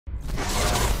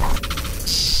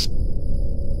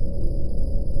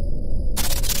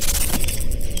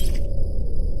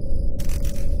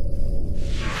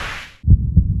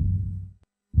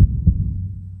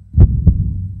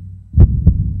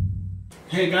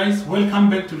Hey guys, welcome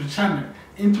back to the channel.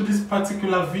 Into this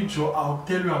particular video, I'll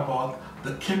tell you about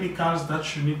the chemicals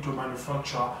that you need to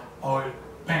manufacture oil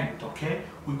paint. Okay,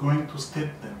 we're going to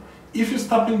state them. If you're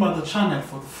stopping by the channel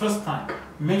for the first time,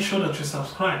 make sure that you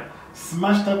subscribe.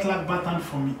 Smash that like button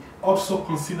for me. Also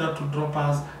consider to drop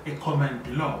us a comment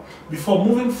below. Before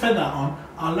moving further on,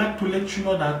 I'd like to let you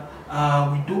know that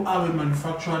we do have a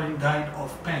manufacturing guide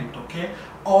of paint. Okay,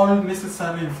 all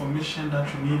necessary information that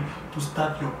you need to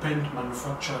start your paint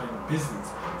manufacturing business.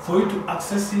 For you to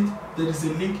access it, there is a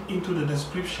link into the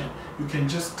description. You can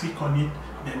just click on it,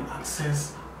 then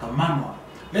access the manual.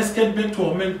 Let's get back to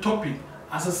our main topic.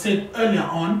 As I said earlier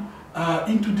on,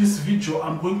 into this video,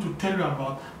 I'm going to tell you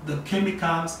about the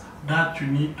chemicals that you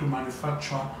need to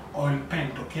manufacture oil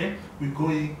paint. Okay, we're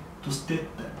going to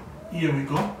state them. Here we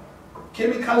go.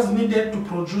 Chemicals needed to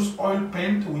produce oil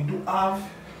paint. We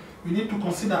need to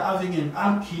consider having an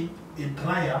alkyd, a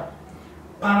dryer,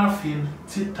 paraffin,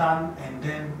 titan, and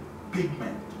then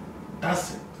pigment.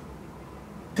 That's it.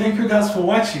 Thank you guys for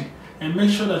watching, and make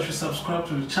sure that you subscribe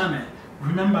to the channel.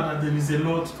 Remember that there is a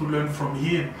lot to learn from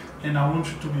here, and I want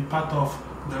you to be part of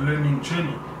the learning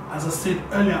journey. As I said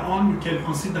earlier on, you can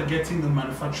consider getting the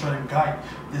manufacturing guide.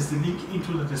 There's a link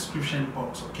into the description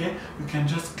box. Okay, you can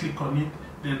just click on it,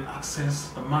 then access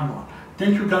the manual.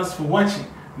 Thank you guys for watching.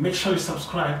 Make sure you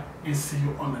subscribe, and see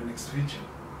you on the next video.